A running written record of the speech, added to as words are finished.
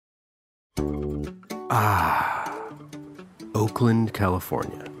Oakland,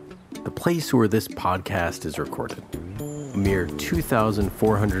 California, the place where this podcast is recorded, a mere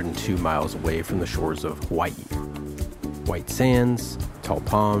 2,402 miles away from the shores of Hawaii. White sands, tall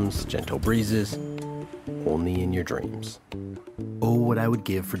palms, gentle breezes, only in your dreams. Oh, what I would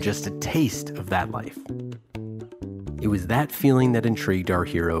give for just a taste of that life. It was that feeling that intrigued our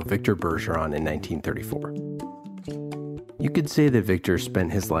hero Victor Bergeron in 1934. You could say that Victor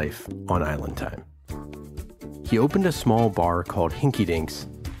spent his life on island time. He opened a small bar called Hinky Dinks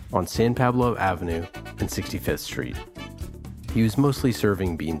on San Pablo Avenue and 65th Street. He was mostly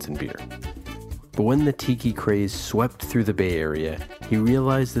serving beans and beer. But when the tiki craze swept through the Bay Area, he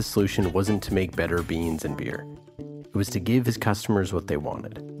realized the solution wasn't to make better beans and beer. It was to give his customers what they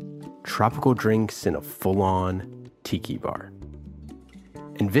wanted: tropical drinks in a full-on tiki bar.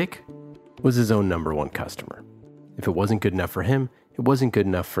 And Vic was his own number one customer. If it wasn't good enough for him, it wasn't good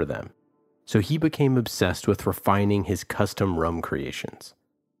enough for them. So he became obsessed with refining his custom rum creations.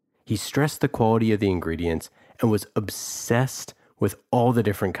 He stressed the quality of the ingredients and was obsessed with all the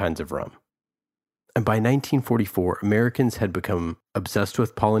different kinds of rum. And by 1944, Americans had become obsessed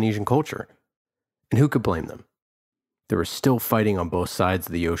with Polynesian culture. And who could blame them? They were still fighting on both sides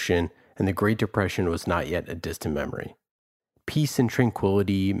of the ocean, and the Great Depression was not yet a distant memory. Peace and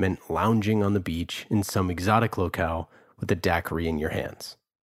tranquility meant lounging on the beach in some exotic locale with a daiquiri in your hands.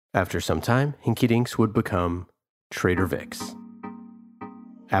 After some time, Hinky Dinks would become Trader Vic's,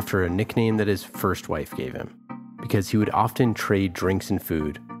 after a nickname that his first wife gave him, because he would often trade drinks and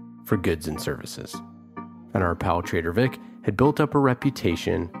food for goods and services. And our pal Trader Vic had built up a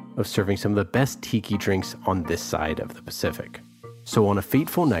reputation of serving some of the best tiki drinks on this side of the Pacific. So on a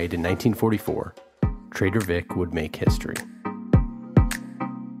fateful night in 1944, Trader Vic would make history.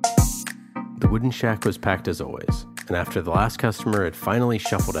 The wooden shack was packed as always, and after the last customer had finally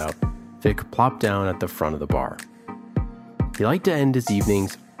shuffled out, Vic plopped down at the front of the bar. He liked to end his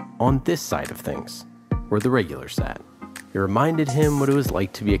evenings on this side of things, where the regulars sat. It reminded him what it was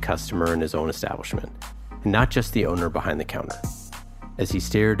like to be a customer in his own establishment, and not just the owner behind the counter. As he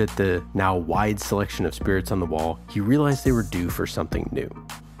stared at the now wide selection of spirits on the wall, he realized they were due for something new.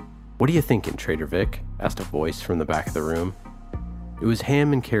 "What are you thinking, Trader Vic?" asked a voice from the back of the room. It was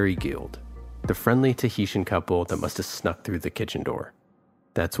Ham and Carrie Guild, the friendly Tahitian couple that must have snuck through the kitchen door.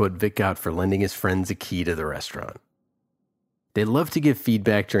 That's what Vic got for lending his friends a key to the restaurant. They love to give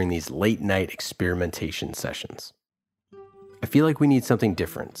feedback during these late-night experimentation sessions. "I feel like we need something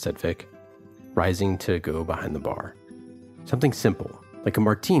different," said Vic, rising to go behind the bar. "Something simple, like a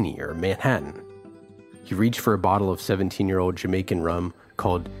martini or a Manhattan." He reached for a bottle of 17-year-old Jamaican rum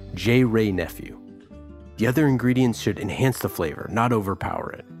called J. Ray Nephew. "The other ingredients should enhance the flavor, not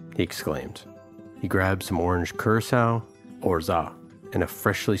overpower it," he exclaimed. He grabbed some orange curacao, orza, and a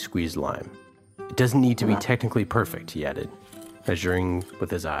freshly squeezed lime. "It doesn't need to be technically perfect," he added, measuring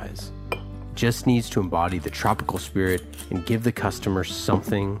with his eyes. "It just needs to embody the tropical spirit and give the customer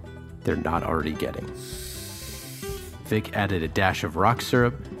something they're not already getting." Vic added a dash of rock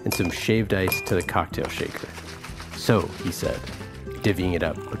syrup and some shaved ice to the cocktail shaker. "So," he said, divvying it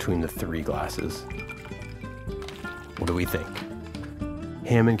up between the 3 glasses. "What do we think?"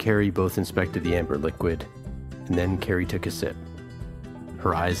 Ham and Carrie both inspected the amber liquid, and then Carrie took a sip.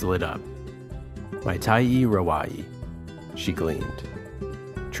 Her eyes lit up. "Maitai Rawai," she gleamed.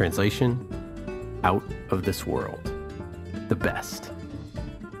 Translation: out of this world. The best.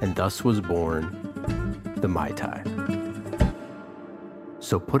 And thus was born the Mai Tai.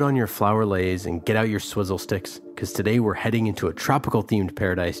 So put on your flower leis and get out your swizzle sticks, because today we're heading into a tropical-themed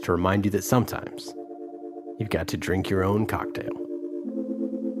paradise to remind you that sometimes you've got to drink your own cocktail.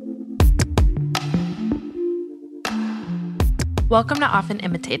 Welcome to Often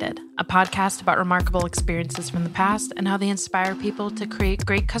Imitated, a podcast about remarkable experiences from the past and how they inspire people to create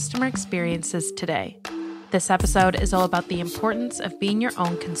great customer experiences today. This episode is all about the importance of being your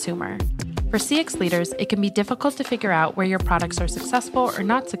own consumer. For CX leaders, it can be difficult to figure out where your products are successful or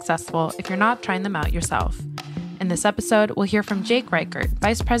not successful if you're not trying them out yourself. In this episode, we'll hear from Jake Reichert,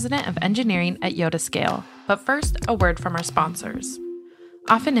 Vice President of Engineering at Yoda Scale. But first, a word from our sponsors.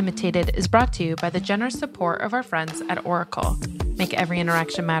 Often Imitated is brought to you by the generous support of our friends at Oracle. Make every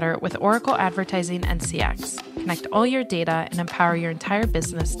interaction matter with Oracle Advertising and CX. Connect all your data and empower your entire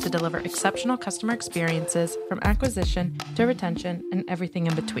business to deliver exceptional customer experiences from acquisition to retention and everything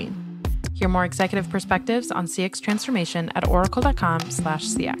in between. Hear more executive perspectives on CX transformation at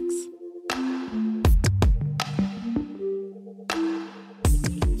oracle.com/CX.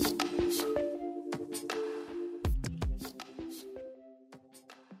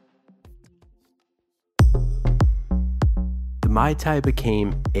 The Mai Tai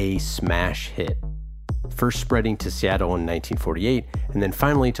became a smash hit. first spreading to Seattle in 1948 and then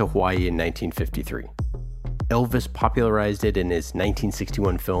finally to Hawaii in 1953. Elvis popularized it in his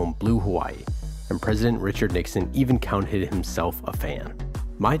 1961 film Blue Hawaii, and President Richard Nixon even counted himself a fan.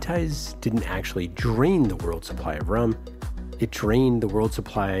 Mai Tais didn't actually drain the world supply of rum, it drained the world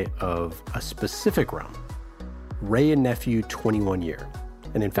supply of a specific rum, Wray & Nephew 21 Year,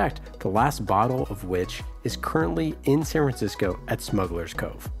 and in fact, the last bottle of which is currently in San Francisco at Smuggler's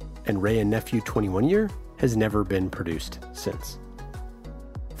Cove, and Wray & Nephew 21 Year has never been produced since.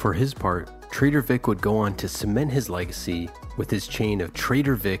 For his part, Trader Vic would go on to cement his legacy with his chain of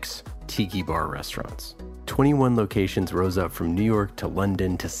Trader Vic's tiki bar restaurants. 21 locations rose up from New York to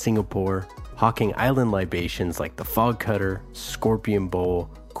London to Singapore, hawking island libations like the Fog Cutter, Scorpion Bowl,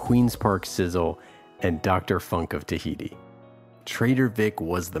 Queen's Park Sizzle, and Dr. Funk of Tahiti. Trader Vic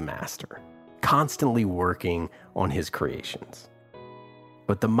was the master, constantly working on his creations.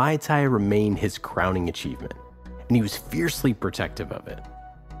 But the Mai Tai remained his crowning achievement, and he was fiercely protective of it.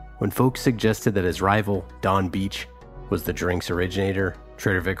 When folks suggested that his rival, Don Beach, was the drink's originator,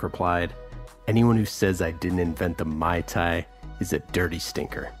 Trader Vic replied, "Anyone who says I didn't invent the Mai Tai is a dirty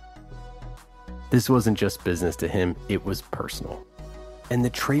stinker." This wasn't just business to him, it was personal. And the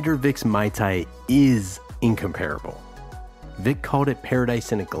Trader Vic's Mai Tai is incomparable. Vic called it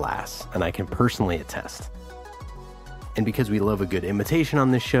paradise in a glass, and I can personally attest. And because we love a good imitation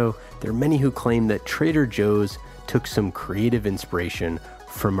on this show, there are many who claim that Trader Joe's took some creative inspiration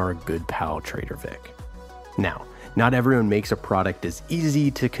from our good pal Trader Vic. Now, not everyone makes a product as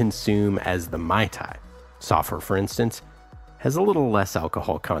easy to consume as the Mai Tai. Software, for instance, has a little less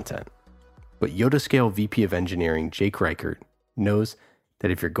alcohol content. But Yoda Scale VP of Engineering Jake Reichert knows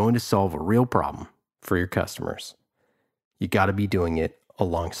that if you're going to solve a real problem for your customers, you got to be doing it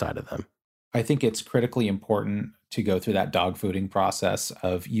alongside of them. I think it's critically important to go through that dog fooding process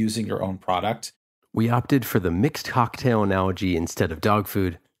of using your own product. We opted for the mixed cocktail analogy instead of dog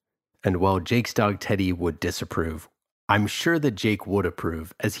food, and while Jake's dog Teddy would disapprove, I'm sure that Jake would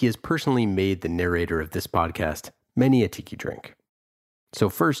approve, as he has personally made the narrator of this podcast many a tiki drink. So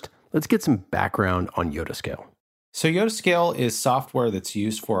first, let's get some background on Yoda Scale. So Yoda Scale is software that's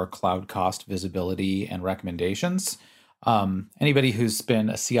used for cloud cost visibility and recommendations. Anybody who's been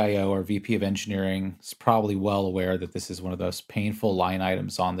a CIO or VP of engineering is probably well aware that this is one of those painful line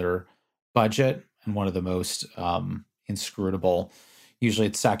items on their budget and one of the most inscrutable. Usually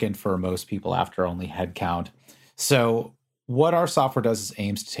it's second for most people after only headcount. So what our software does is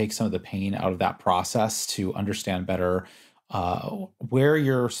aims to take some of the pain out of that process to understand better where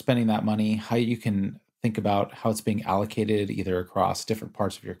you're spending that money, how you can think about how it's being allocated either across different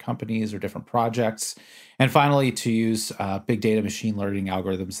parts of your companies or different projects. And finally, to use big data machine learning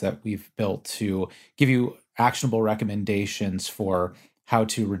algorithms that we've built to give you actionable recommendations for how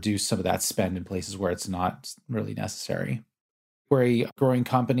to reduce some of that spend in places where it's not really necessary. We're a growing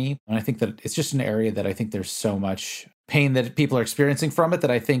company, and I think that it's just an area that I think there's so much pain that people are experiencing from it that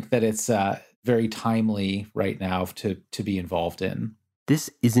I think that it's very timely right now to be involved in.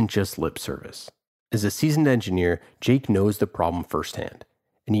 This isn't just lip service. As a seasoned engineer, Jake knows the problem firsthand,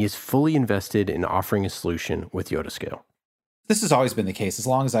 and he is fully invested in offering a solution with Yoda Scale. This has always been the case. As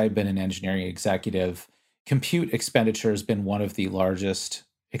long as I've been an engineering executive, compute expenditure has been one of the largest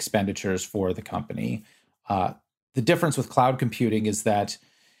expenditures for the company. The difference with cloud computing is that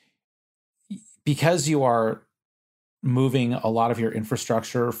because you are moving a lot of your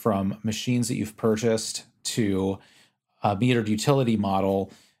infrastructure from machines that you've purchased to a metered utility model,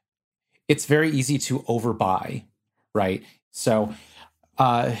 it's very easy to overbuy, right? So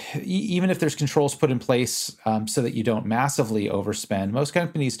even if there's controls put in place so that you don't massively overspend, most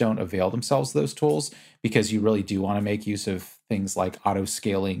companies don't avail themselves of those tools because you really do want to make use of things like auto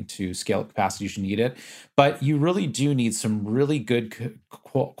scaling to scale at capacity as you need it. But you really do need some really good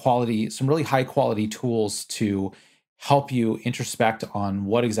quality, some really high quality tools to help you introspect on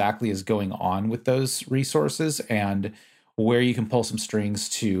what exactly is going on with those resources and where you can pull some strings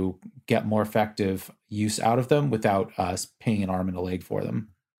to get more effective use out of them without paying an arm and a leg for them.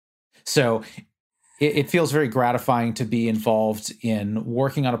 So it feels very gratifying to be involved in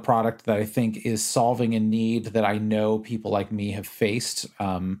working on a product that I think is solving a need that I know people like me have faced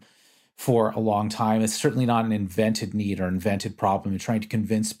for a long time. It's certainly not an invented need or invented problem. You're trying to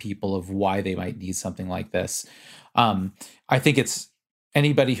convince people of why they might need something like this. I think it's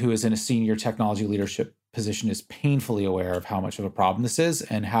anybody who is in a senior technology leadership position is painfully aware of how much of a problem this is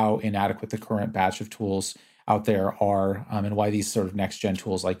and how inadequate the current batch of tools out there are, and why these sort of next-gen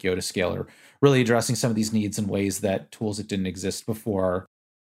tools like Yoda Scale are really addressing some of these needs in ways that tools that didn't exist before.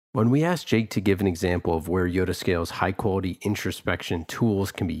 When we asked Jake to give an example of where Yoda Scale's high-quality introspection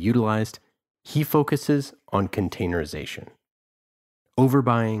tools can be utilized, He focuses on containerization.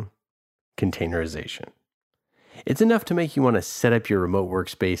 Overbuying, containerization. It's enough to make you want to set up your remote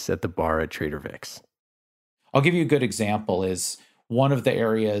workspace at the bar at Trader Vic's. I'll give you a good example is one of the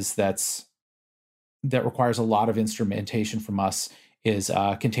areas that requires a lot of instrumentation from us is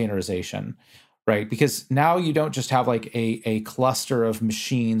containerization, right? Because now you don't just have like a cluster of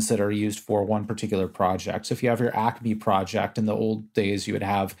machines that are used for one particular project. So if you have your Acme project, in the old days, you would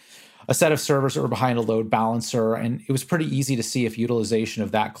have a set of servers that were behind a load balancer, and it was pretty easy to see if utilization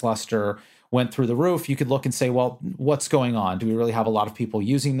of that cluster went through the roof. You could look and say, well, what's going on? Do we really have a lot of people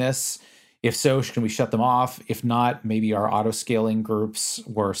using this? If so, can we shut them off? If not, maybe our auto-scaling groups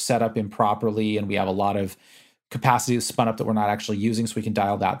were set up improperly and we have a lot of capacity spun up that we're not actually using, so we can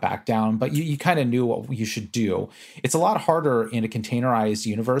dial that back down. But you kind of knew what you should do. It's a lot harder in a containerized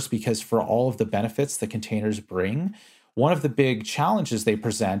universe because for all of the benefits that containers bring, one of the big challenges they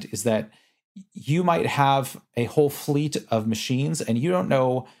present is that you might have a whole fleet of machines and you don't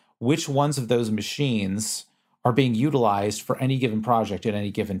know which ones of those machines are being utilized for any given project at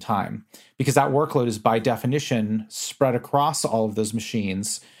any given time, because that workload is by definition spread across all of those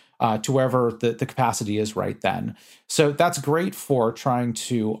machines to wherever the capacity is right then. So that's great for trying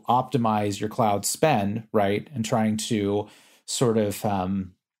to optimize your cloud spend, right? And trying to sort of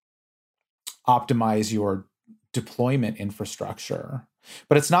optimize your deployment infrastructure.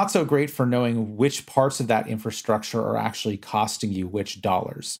 But it's not so great for knowing which parts of that infrastructure are actually costing you which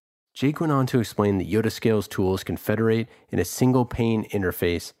dollars. Jake went on to explain that YotaScale's tools can federate in a single pane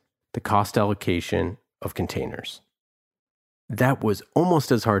interface the cost allocation of containers. That was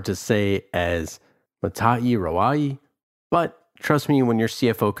almost as hard to say as Matai Rawai, but trust me, when your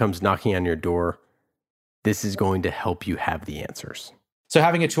CFO comes knocking on your door, this is going to help you have the answers. So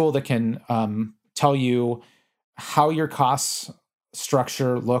having a tool that can tell you how your cost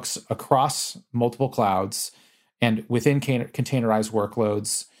structure looks across multiple clouds and within containerized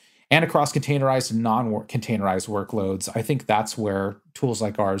workloads, and across containerized and non-containerized workloads, I think that's where tools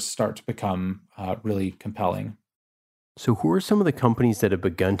like ours start to become really compelling. So who are some of the companies that have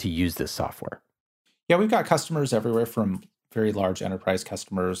begun to use this software? Yeah, we've got customers everywhere from very large enterprise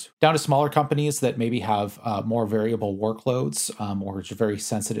customers down to smaller companies that maybe have more variable workloads or which are very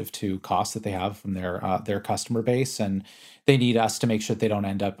sensitive to costs that they have from their customer base. And they need us to make sure that they don't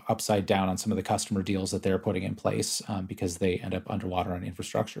end up upside down on some of the customer deals that they're putting in place because they end up underwater on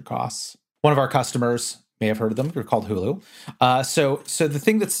infrastructure costs. One of our customers, may have heard of them, they're called Hulu. So the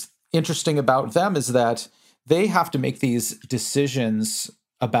thing that's interesting about them is that they have to make these decisions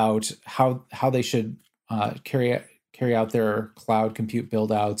about how they should carry out their cloud compute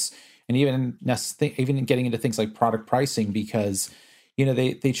build-outs, and even getting into things like product pricing, because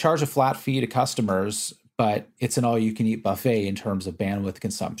they charge a flat fee to customers, but it's an all-you-can-eat buffet in terms of bandwidth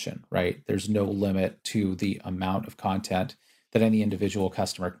consumption, right? There's no limit to the amount of content that any individual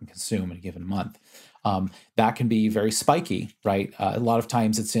customer can consume in a given month. That can be very spiky, right? A lot of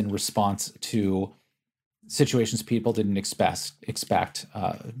times it's in response to situations people didn't expect.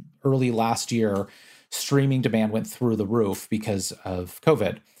 Early last year, streaming demand went through the roof because of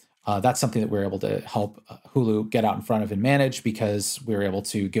COVID. That's something that we were able to help Hulu get out in front of and manage, because we were able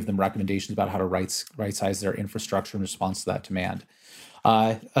to give them recommendations about how to right-size their infrastructure in response to that demand.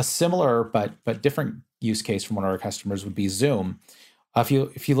 A similar but different use case from one of our customers would be Zoom. If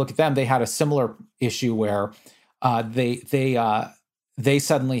you look at them, they had a similar issue where they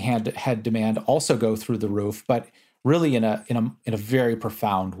suddenly had demand also go through the roof, but really in a very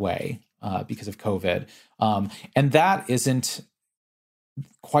profound way. Because of COVID. And that isn't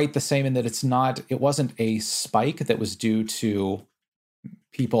quite the same in that it wasn't a spike that was due to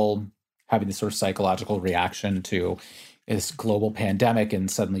people having this sort of psychological reaction to this global pandemic and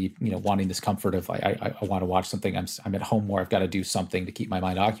suddenly, wanting this comfort of I want to watch something. I'm at home more. I've got to do something to keep my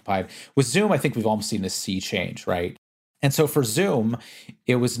mind occupied. With Zoom, I think we've almost seen this sea change, right? And so for Zoom,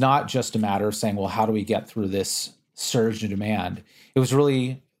 it was not just a matter of saying, well, how do we get through this surge in demand? It was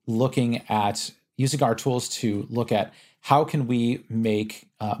really looking at using our tools to look at how can we make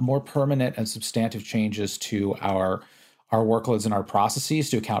more permanent and substantive changes to our workloads and our processes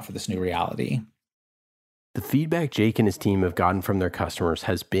to account for this new reality. The feedback Jake and his team have gotten from their customers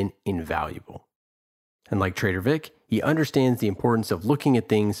has been invaluable. And like Trader Vic, he understands the importance of looking at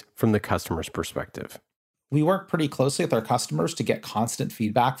things from the customer's perspective. We work pretty closely with our customers to get constant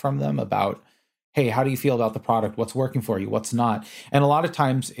feedback from them about, hey, how do you feel about the product? What's working for you? What's not? And a lot of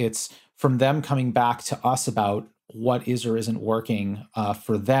times it's from them coming back to us about what is or isn't working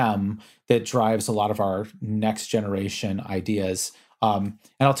for them that drives a lot of our next generation ideas. And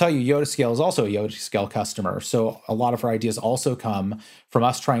I'll tell you, YotaScale is also a YotaScale customer. So a lot of our ideas also come from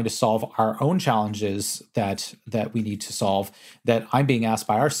us trying to solve our own challenges that we need to solve, that I'm being asked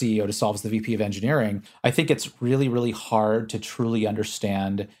by our CEO to solve as the VP of engineering. I think it's really, really hard to truly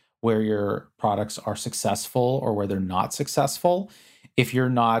understand where your products are successful or where they're not successful if you're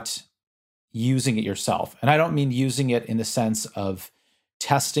not using it yourself. And I don't mean using it in the sense of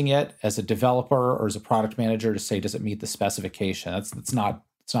testing it as a developer or as a product manager to say, does it meet the specification? It's not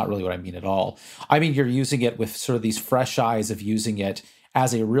really what I mean at all. I mean, you're using it with sort of these fresh eyes of using it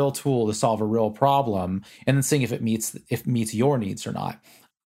as a real tool to solve a real problem, and then seeing if it meets your needs or not.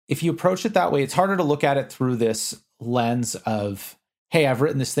 If you approach it that way, it's harder to look at it through this lens of, hey, I've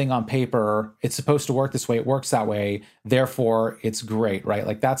written this thing on paper. It's supposed to work this way. It works that way. Therefore, it's great, right?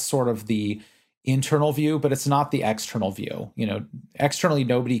 Like that's sort of the internal view, but it's not the external view. Externally,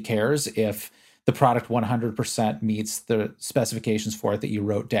 nobody cares if the product 100% meets the specifications for it that you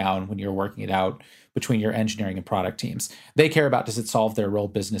wrote down when you're working it out between your engineering and product teams. They care about, does it solve their real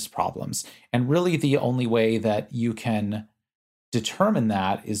business problems? And really the only way that you can determine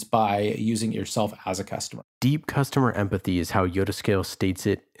that is by using it yourself as a customer. Deep customer empathy is how YotaScale states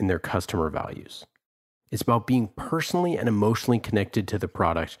it in their customer values. It's about being personally and emotionally connected to the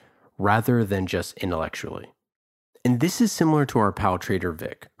product rather than just intellectually. And this is similar to our pal Trader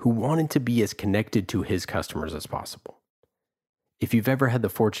Vic, who wanted to be as connected to his customers as possible. If you've ever had the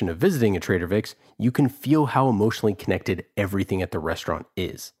fortune of visiting a Trader Vic's, you can feel how emotionally connected everything at the restaurant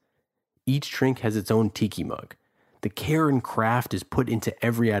is. Each drink has its own tiki mug. The care and craft is put into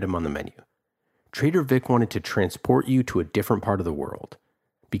every item on the menu. Trader Vic wanted to transport you to a different part of the world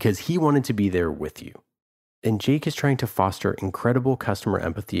because he wanted to be there with you. And Jake is trying to foster incredible customer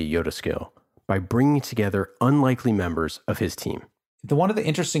empathy at YotaScale by bringing together unlikely members of his team. One of the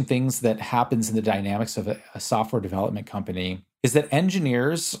interesting things that happens in the dynamics of a software development company is that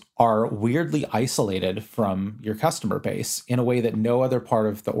engineers are weirdly isolated from your customer base in a way that no other part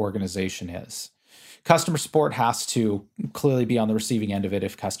of the organization is. Customer support has to clearly be on the receiving end of it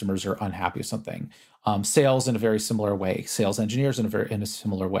if customers are unhappy with something. Sales in a very similar way. Sales engineers in a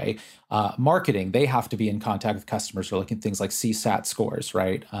similar way. Marketing, they have to be in contact with customers. We're looking at things like CSAT scores,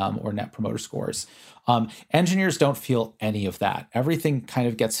 right, or Net Promoter Scores. Engineers don't feel any of that. Everything kind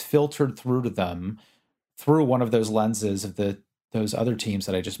of gets filtered through to them through one of those lenses of those other teams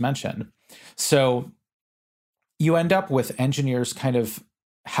that I just mentioned. So you end up with engineers kind of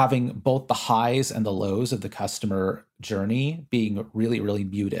having both the highs and the lows of the customer journey being really, really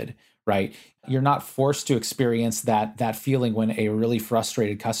muted, right? You're not forced to experience that feeling when a really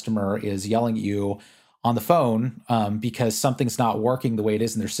frustrated customer is yelling at you on the phone because something's not working the way it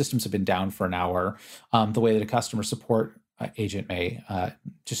is and their systems have been down for an hour, the way that a customer support agent may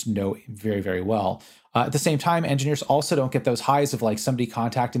just know very, very well. At the same time, engineers also don't get those highs of like somebody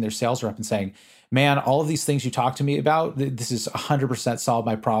contacting their sales rep and saying, man, all of these things you talked to me about, this is 100% solved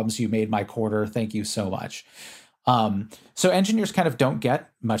my problems. You made my quarter. Thank you so much. So engineers kind of don't get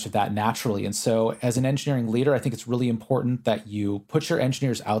much of that naturally. And so as an engineering leader, I think it's really important that you put your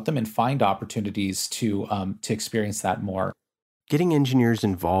engineers out them and find opportunities to experience that more. Getting engineers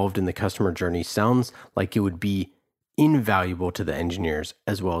involved in the customer journey sounds like it would be invaluable to the engineers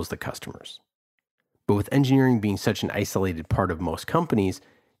as well as the customers. But with engineering being such an isolated part of most companies,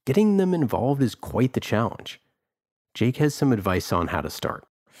 getting them involved is quite the challenge. Jake has some advice on how to start.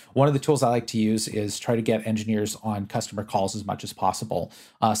 One of the tools I like to use is try to get engineers on customer calls as much as possible.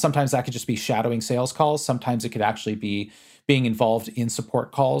 Sometimes that could just be shadowing sales calls. Sometimes it could actually be being involved in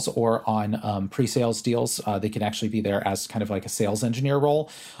support calls or on pre-sales deals. They can actually be there as kind of like a sales engineer role.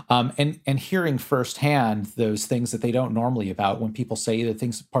 And hearing firsthand those things that they don't normally about when people say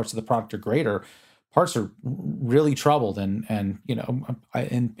that parts of the product are great or parts are really troubled and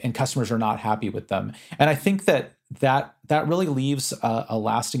customers are not happy with them. And I think that really leaves a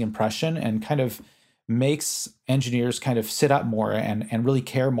lasting impression and kind of makes engineers kind of sit up more and really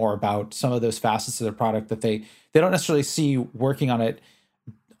care more about some of those facets of their product that they don't necessarily see working on it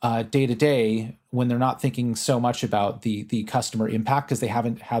day to day when they're not thinking so much about the customer impact because they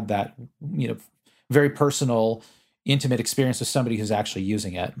haven't had that very personal, intimate experience with somebody who's actually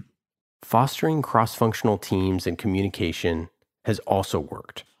using it. Fostering cross-functional teams and communication has also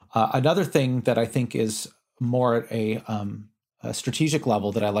worked. Another thing that I think is more at a strategic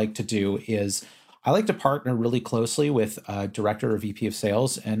level that I like to do is I like to partner really closely with a director or VP of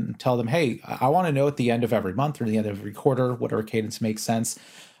sales and tell them, hey, I want to know at the end of every month or the end of every quarter, whatever cadence makes sense.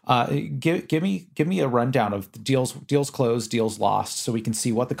 Give me a rundown of the deals closed, deals lost, so we can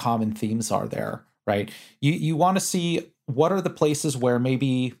see what the common themes are there, right? You want to see what are the places where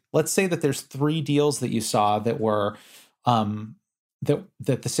maybe, let's say that there's 3 deals that you saw that were that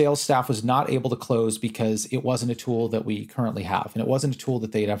the sales staff was not able to close because it wasn't a tool that we currently have, and it wasn't a tool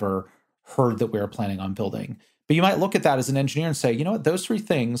that they'd ever heard that we were planning on building. But you might look at that as an engineer and say, you know what, those three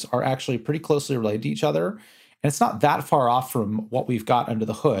things are actually pretty closely related to each other, and it's not that far off from what we've got under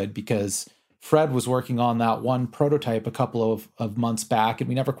the hood, because Fred was working on that one prototype a couple of months back, and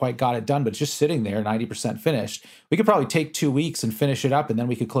we never quite got it done, but it's just sitting there, 90% finished. We could probably take 2 weeks and finish it up, and then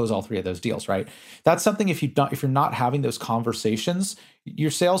we could close all three of those deals, right? That's something if you're not having those conversations, your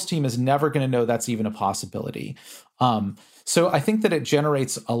sales team is never going to know that's even a possibility. So I think that it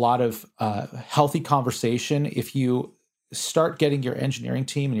generates a lot of healthy conversation if you start getting your engineering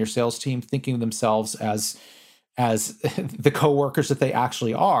team and your sales team thinking of themselves as the coworkers that they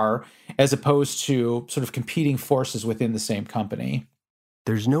actually are, as opposed to sort of competing forces within the same company.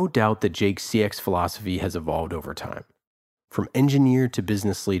 There's no doubt that Jake's CX philosophy has evolved over time. From engineer to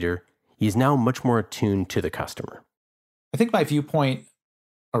business leader, he is now much more attuned to the customer. I think my viewpoint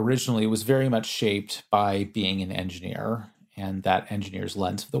originally was very much shaped by being an engineer and that engineer's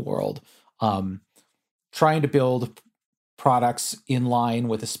lens of the world. Trying to build products in line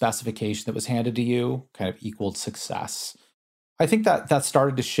with a specification that was handed to you kind of equaled success. I think that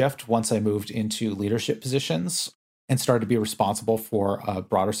started to shift once I moved into leadership positions and started to be responsible for a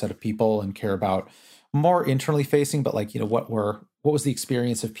broader set of people and care about more internally facing, but like, what was the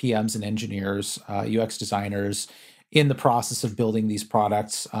experience of PMs and engineers, UX designers in the process of building these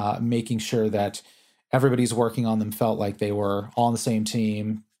products, making sure that everybody's working on them felt like they were all on the same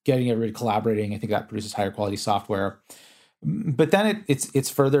team, getting everybody collaborating. I think that produces higher quality software. But then it's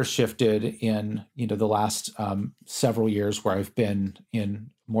further shifted in the last several years, where I've been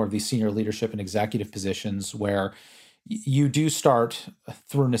in more of these senior leadership and executive positions, where you do start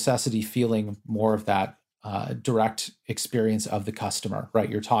through necessity feeling more of that direct experience of the customer,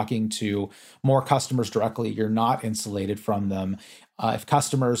 right? You're talking to more customers directly. You're not insulated from them. If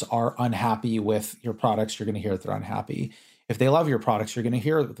customers are unhappy with your products, you're going to hear that they're unhappy. If they love your products, you're going to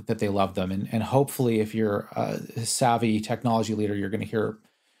hear that they love them, and hopefully, if you're a savvy technology leader, you're going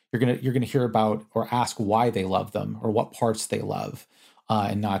to hear about or ask why they love them or what parts they love,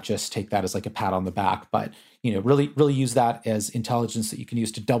 and not just take that as like a pat on the back, but really use that as intelligence that you can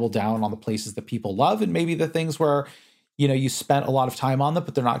use to double down on the places that people love, and maybe the things where you spent a lot of time on them,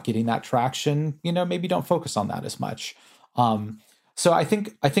 but they're not getting that traction. Maybe don't focus on that as much. So I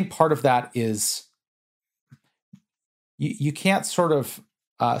think part of that is, you can't sort of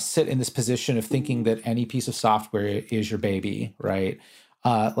sit in this position of thinking that any piece of software is your baby, right?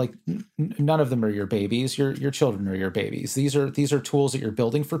 None of them are your babies. Your children are your babies. These are tools that you're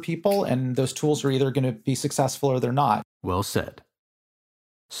building for people, and those tools are either going to be successful or they're not. Well said.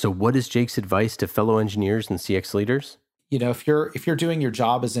 So what is Jake's advice to fellow engineers and CX leaders? If you're doing your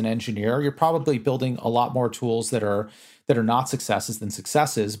job as an engineer, you're probably building a lot more tools that are not successes than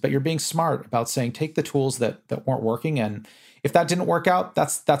successes, but you're being smart about saying, take the tools that weren't working, and if that didn't work out,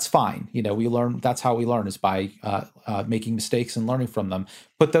 that's fine. We learn. That's how we learn, is by making mistakes and learning from them.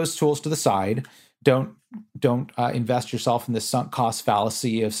 Put those tools to the side. Don't invest yourself in this sunk cost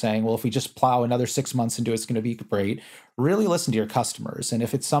fallacy of saying, well, if we just plow another 6 months into it, it's going to be great. Really listen to your customers, and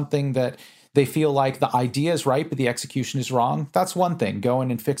if it's something that they feel like the idea is right, but the execution is wrong, that's one thing. Go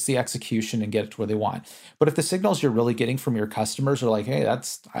in and fix the execution and get it to where they want. But if the signals you're really getting from your customers are like, hey,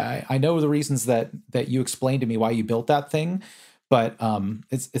 I know the reasons that you explained to me why you built that thing, but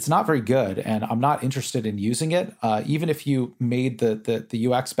it's not very good, and I'm not interested in using it. Even if you made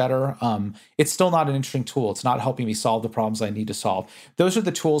the UX better, it's still not an interesting tool. It's not helping me solve the problems I need to solve. Those are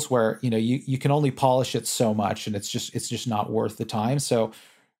the tools where you can only polish it so much, and it's just not worth the time. So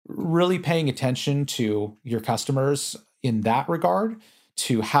really paying attention to your customers in that regard,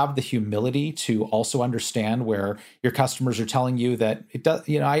 to have the humility to also understand where your customers are telling you that it does,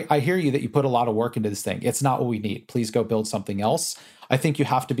 I hear you that you put a lot of work into this thing. It's not what we need. Please go build something else. I think you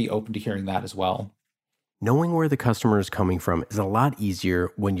have to be open to hearing that as well. Knowing where the customer is coming from is a lot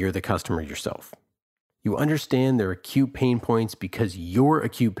easier when you're the customer yourself. You understand their acute pain points because your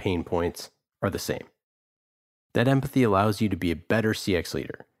acute pain points are the same. That empathy allows you to be a better CX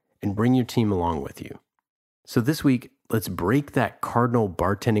leader and bring your team along with you. So this week, let's break that cardinal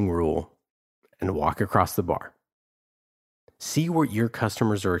bartending rule and walk across the bar. See what your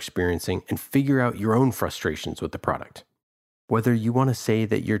customers are experiencing and figure out your own frustrations with the product. Whether you want to say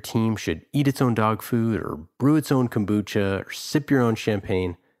that your team should eat its own dog food or brew its own kombucha or sip your own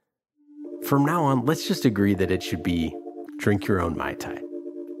champagne, from now on, let's just agree that it should be drink your own Mai Tai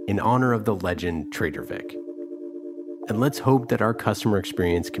in honor of the legend Trader Vic. And let's hope that our customer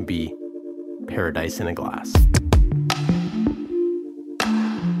experience can be paradise in a glass.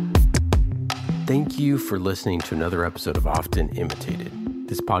 Thank you for listening to another episode of Often Imitated.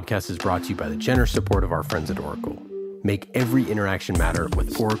 This podcast is brought to you by the generous support of our friends at Oracle. Make every interaction matter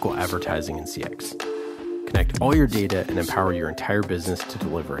with Oracle Advertising and CX. Connect all your data and empower your entire business to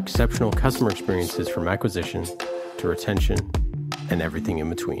deliver exceptional customer experiences from acquisition to retention and everything in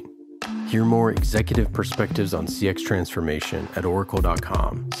between. Hear more executive perspectives on CX transformation at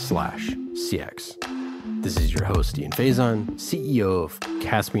oracle.com/CX. This is your host, Ian Faison, CEO of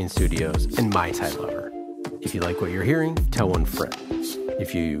Caspian Studios and Mai Tai lover. If you like what you're hearing, tell one friend.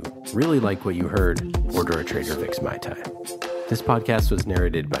 If you really like what you heard, order a Trader Vic's Mai Tai. This podcast was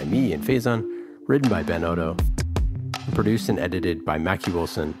narrated by me, Ian Faison, written by Ben Odo, and produced and edited by Mackie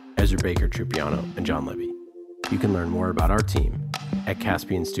Wilson, Ezra Baker Trupiano, and John Levy. You can learn more about our team at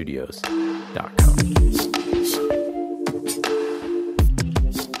caspianstudios.com.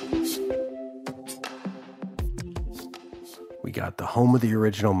 We got the home of the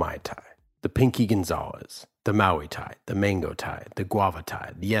original Mai Tai, the Pinky Gonzalez, the Maui Tai, the Mango Tai, the Guava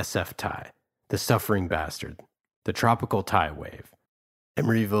Tai, the SF Tai, the Suffering Bastard, the Tropical Tai Wave,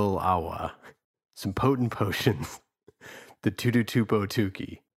 Emeryville Awa, some potent potions, the Tututupo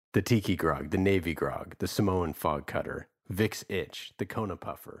Tuki, the Tiki Grog, the Navy Grog, the Samoan Fog Cutter, Vic's Itch, the Kona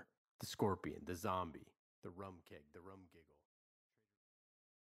Puffer, the Scorpion, the Zombie, the Rum Keg, the Rum Gig.